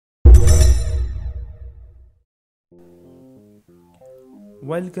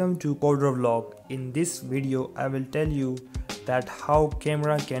Welcome to Coder Vlog. In this video I will tell you that how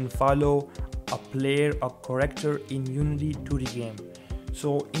camera can follow a player or character in Unity 2D game.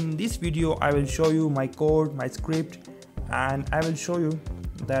 So in this video I will show you my code, my script, and I will show you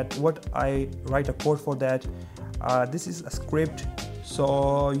that what I write a code for that. This is a script,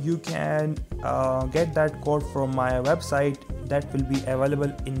 so you can get that code from my website that will be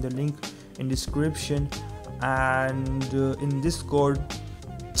available in the link in description. And in this code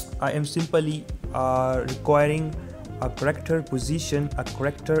I am simply requiring a character position, a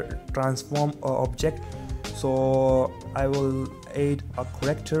character transform object. So I will add a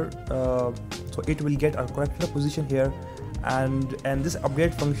character, so it will get a character position here, and this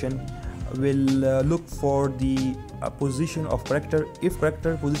update function will look for the position of character. If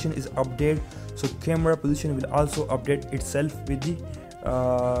character position is updated, so camera position will also update itself with the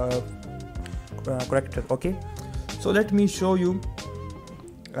character. Okay, so let me show you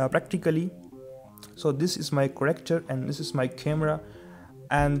practically. So this is my character and this is my camera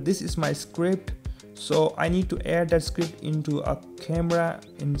and this is my script. So I need to add that script into a camera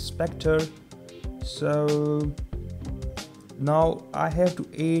inspector. So now I have to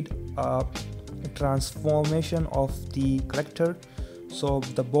add a transformation of the character. So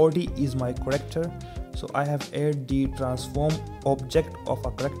the body is my character, so I have added the transform object of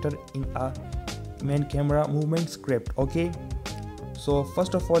a character in a main camera movement script. Okay, so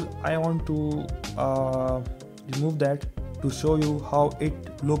first of all I want to remove that to show you how it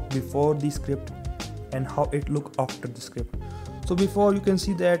looked before the script and how it look after the script. So before, you can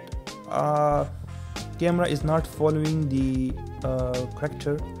see that camera is not following the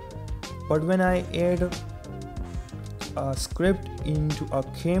character, but when I add a script into a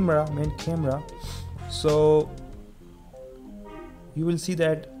camera, main camera, so you will see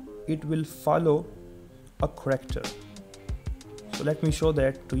that it will follow a character. So let me show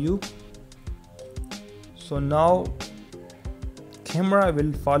that to you. So now camera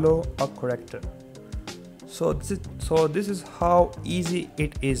will follow a character. So this is how easy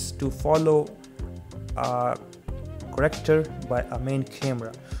it is to follow a character by a main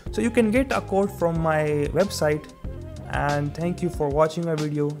camera. So you can get a code from my website, and thank you for watching my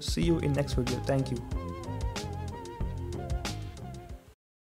video. See you in next video. Thank you.